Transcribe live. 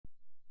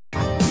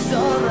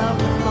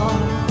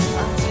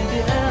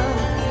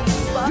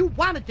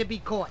wanted to be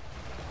caught.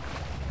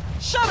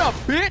 Shut up,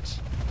 bitch!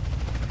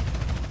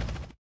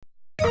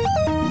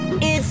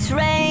 It's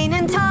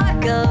raining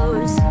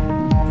tacos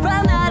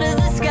from out of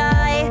the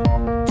sky.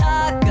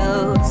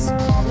 Tacos.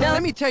 No.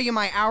 Let me tell you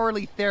my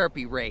hourly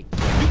therapy rate.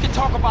 You can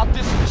talk about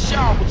this in the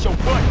shower with your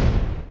buddy.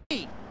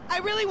 Hey, I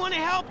really want to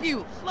help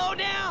you. Slow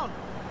down.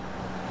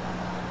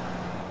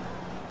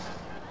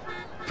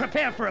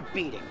 Prepare for a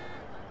beating.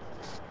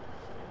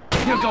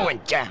 You're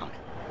going down.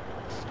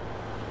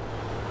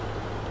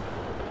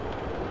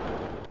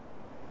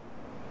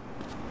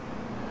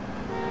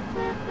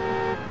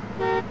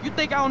 You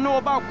think I don't know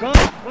about guns,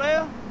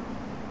 player?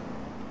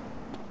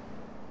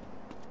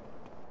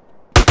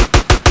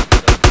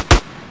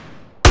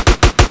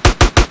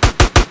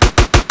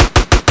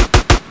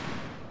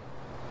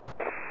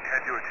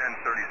 Head to a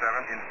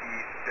 1037 in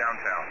East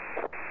Downtown.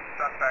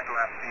 Suspect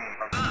last seen.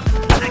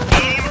 The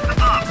game's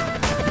up!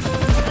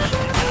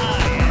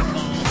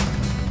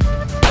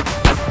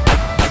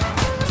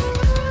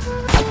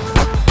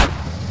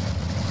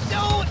 So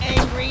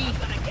angry.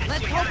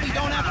 Let's hope we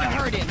don't have to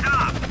hurt him.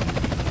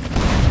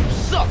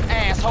 Suck,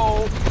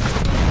 asshole!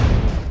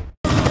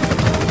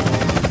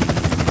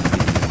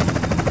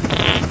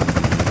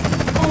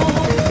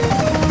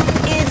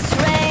 It's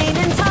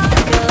raining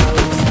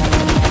tacos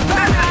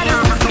from out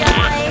of the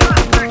sky.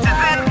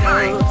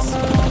 Tacos.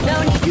 No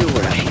need. You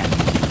were ahead.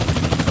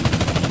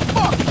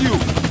 Fuck you!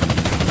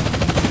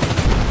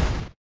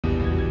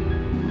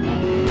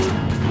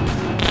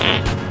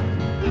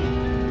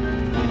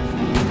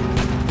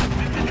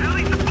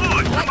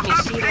 Let me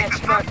see that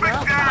strut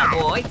now,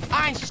 cowboy.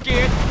 I ain't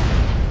scared.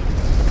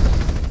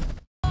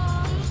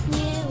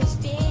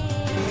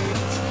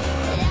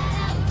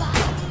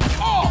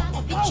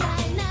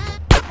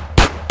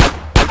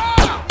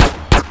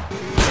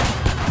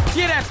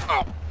 Get that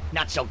up!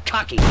 Not so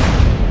cocky.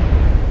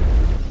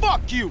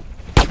 Fuck you!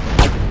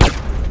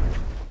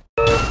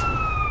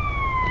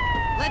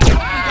 Let's hope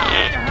we don't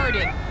have to hurt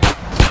him.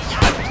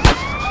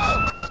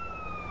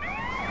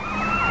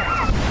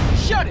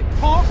 Shut it,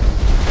 punk!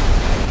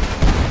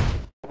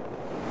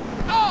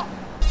 Oh!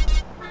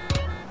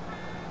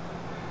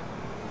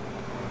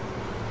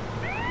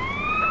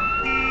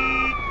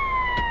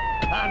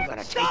 I'm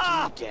gonna take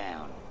you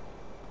down.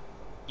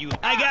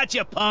 I got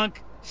you,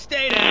 punk.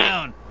 Stay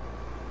down.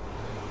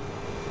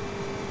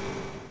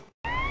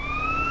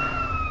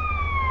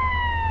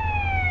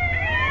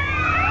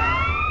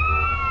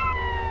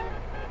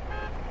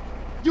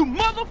 You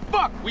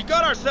motherfucker! We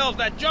got ourselves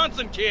that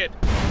Johnson kid.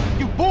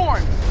 You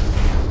born!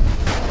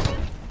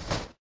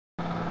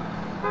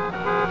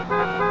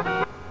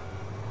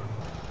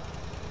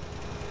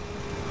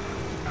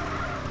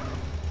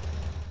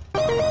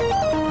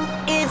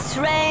 It's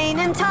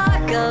raining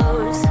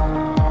tacos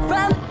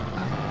from.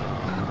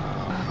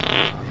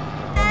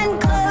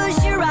 And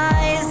close your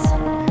eyes.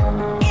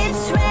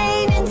 It's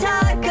raining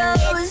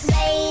tacos.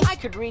 I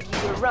could read you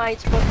your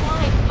rights, but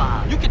why,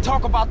 Bob? You can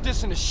talk about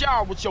this in the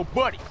shower with your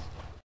buddy.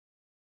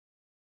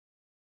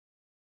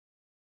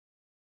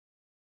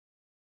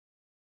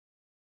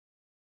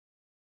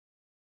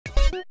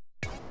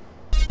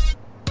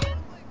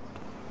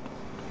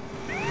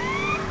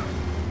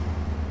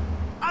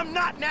 I'm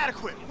not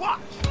inadequate. Watch.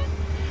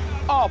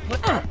 Oh,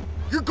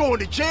 You're going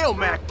to jail,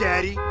 Mac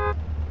Daddy.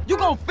 you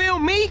gonna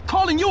film me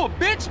calling you a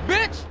bitch?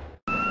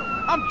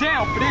 I'm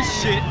down for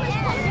this shit.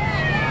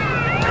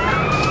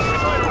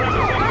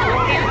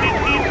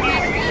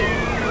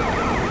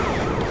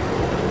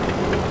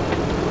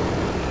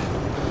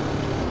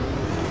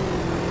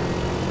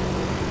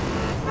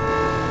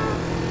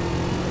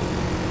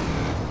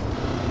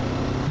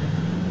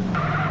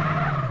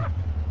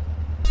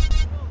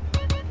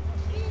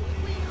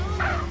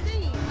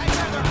 I'd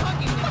rather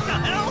hug him. What the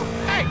hell?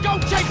 Hey, go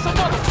take some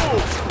other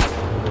fool!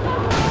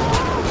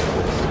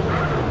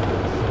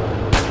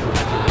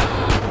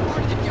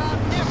 Part of the job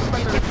never.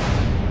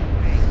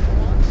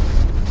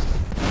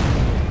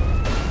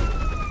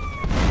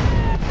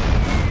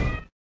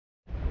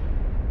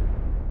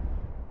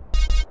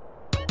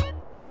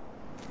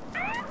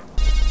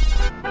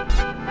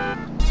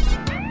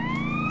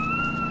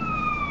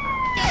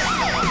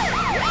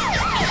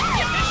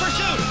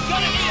 Pursuit.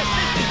 Gonna need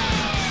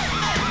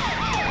assistance.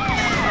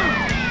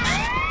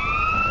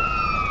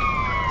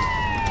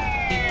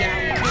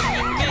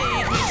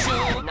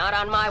 Not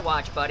on my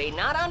watch, buddy.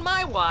 Not on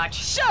my watch.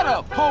 Shut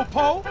up,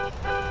 Popo!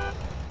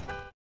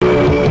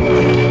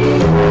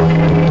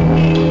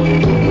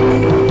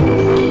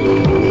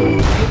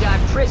 You got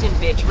prison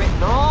bitch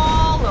written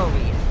all over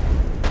you.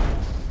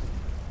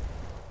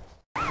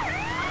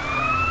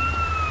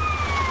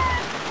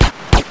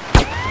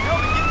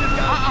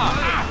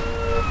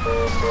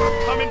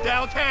 Coming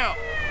downtown.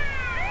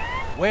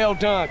 Well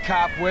done,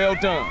 cop, well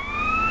done.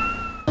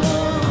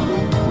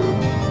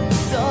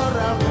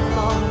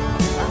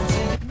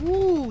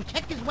 Woo,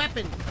 check his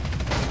weapon.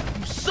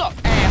 You suck,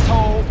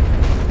 asshole!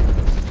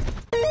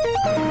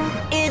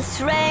 It's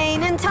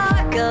raining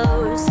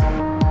tacos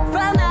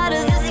from out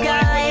of the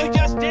sky. You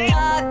just did?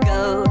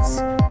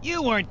 Tacos.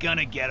 You weren't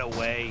gonna get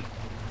away.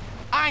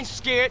 I ain't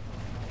scared.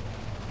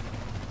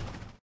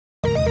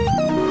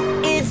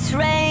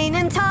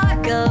 raining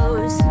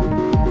tacos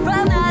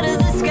from out of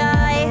the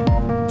sky.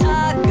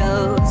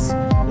 Tacos,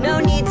 no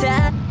need to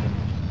have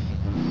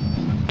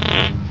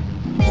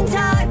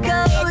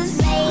tacos.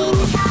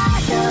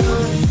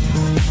 Tacos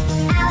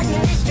out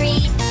in the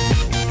street.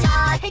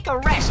 Take a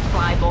rest,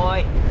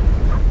 flyboy.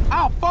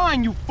 I'll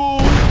find you, fool!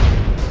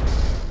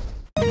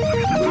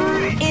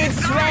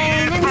 It's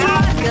raining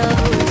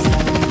tacos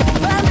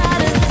from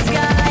out of the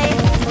sky.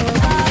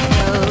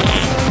 Tacos,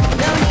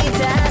 no need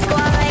to ask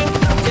why.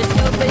 Just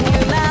open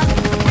your mouth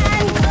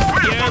and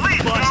close. You're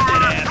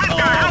busted,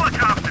 asshole.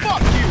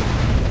 Fuck you!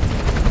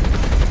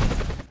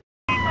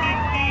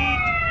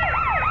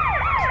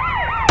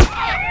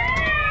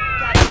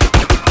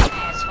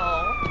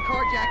 Asshole.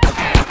 Carjack.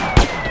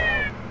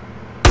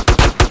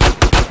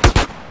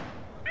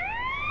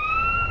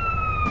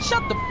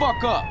 Shut the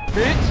fuck up,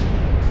 bitch!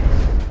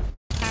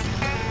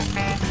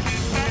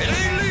 It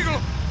ain't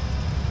legal!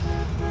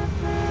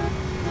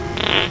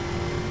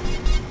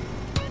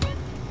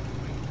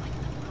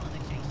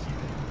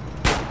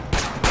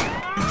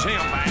 You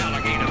tell my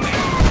alligator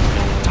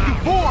man. You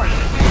bored!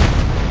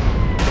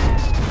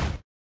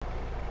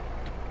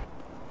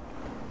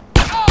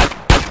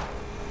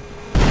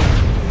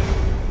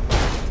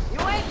 You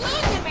ain't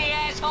losing me,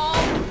 asshole.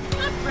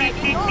 I'm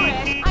breaking your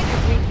ass. I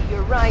can read you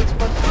your rights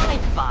for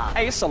 $5.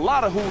 Hey, it's a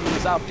lot of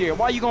hoodlums out there.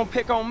 Why you gonna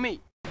pick on me?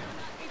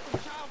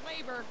 Child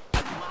labor.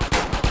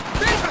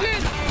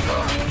 Bitches!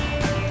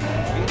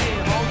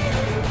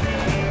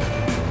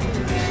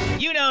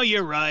 You know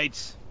your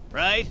rights,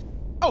 right?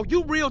 Oh,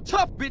 you real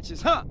tough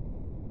bitches, huh?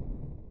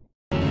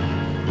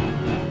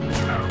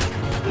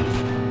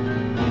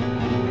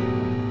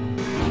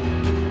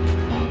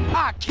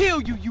 I'll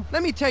kill you, you...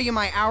 Let me tell you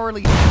my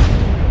hourly...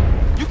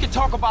 You can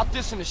talk about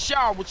this in the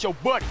shower with your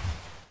buddy.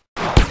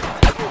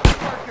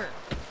 worker.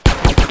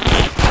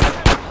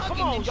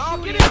 Come on, y'all,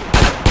 get in.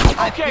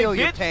 I Okay, feel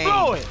your bitch, pain.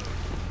 blow it.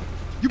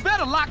 You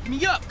better lock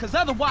me up, because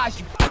otherwise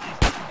you...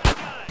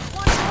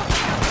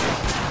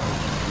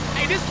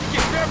 Hey, this can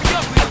get very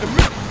ugly in the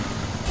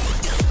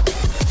middle.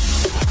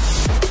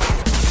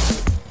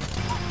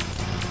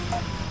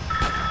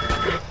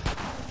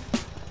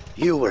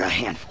 You were a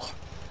handful.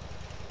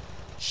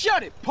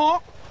 Shut it,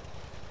 punk.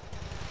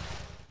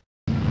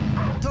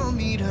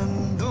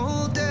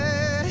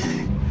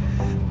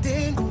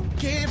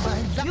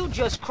 You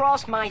just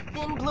crossed my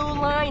thin blue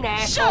line,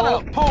 Shut asshole.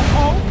 up,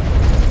 po-po.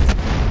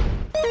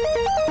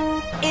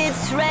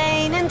 It's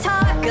raining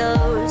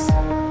tacos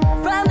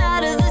from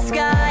out of the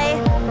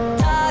sky.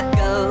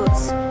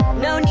 Tacos,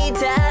 no need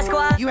to ask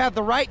why. You have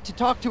the right to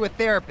talk to a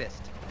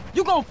therapist.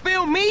 You gonna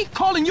film me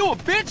calling you a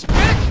bitch,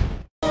 bitch?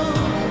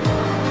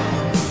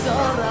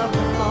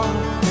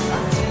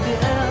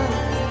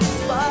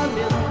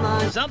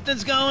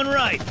 Something's going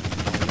right.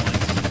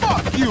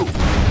 Fuck you.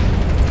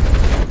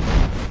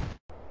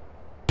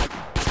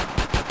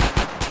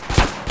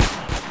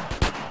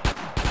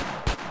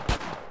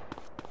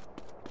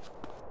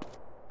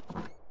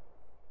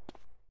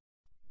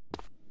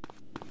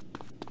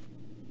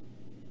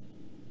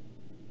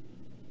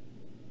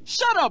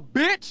 Shut up,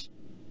 bitch!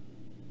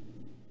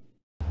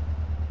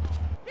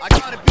 I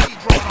got a bead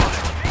drawn on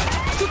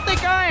it. You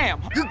think I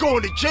am? You're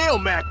going to jail,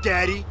 Mac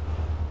Daddy.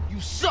 You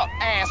suck,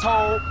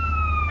 asshole!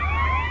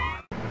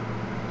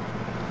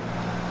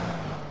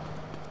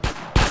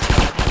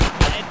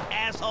 That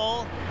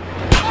asshole.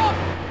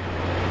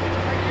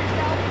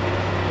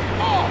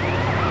 Oh!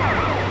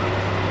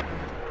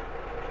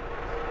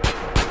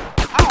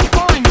 I'll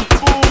find you,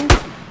 fool!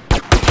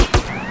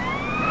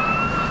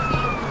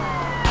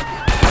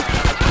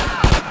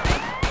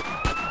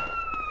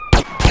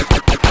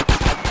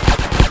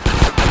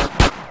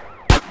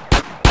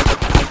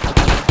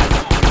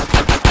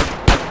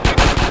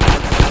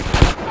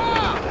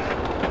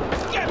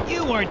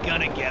 You weren't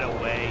gonna get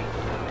away.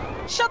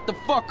 Shut the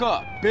fuck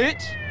up,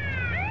 bitch!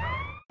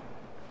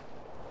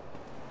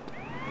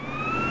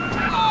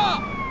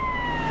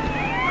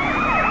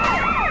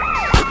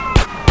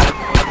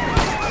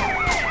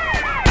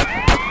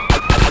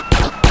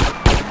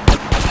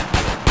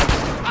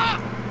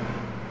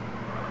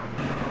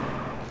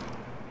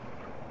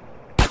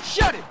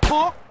 Shut it,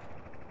 punk!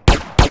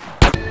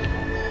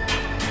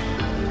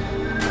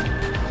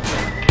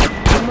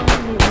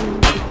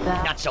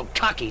 Not so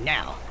cocky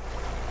now.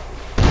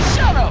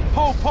 Shut up,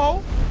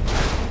 po-po!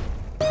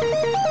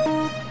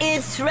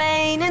 It's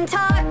raining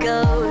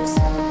tacos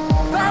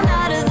from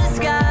out of the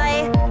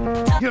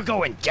sky. You're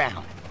going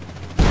down.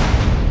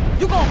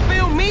 You gonna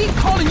film me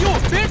calling you a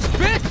bitch,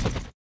 bitch?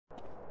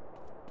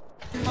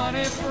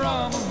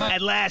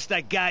 At last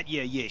I got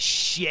you, you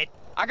shit.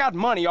 I got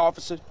money,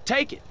 officer.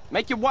 Take it.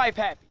 Make your wife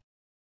happy.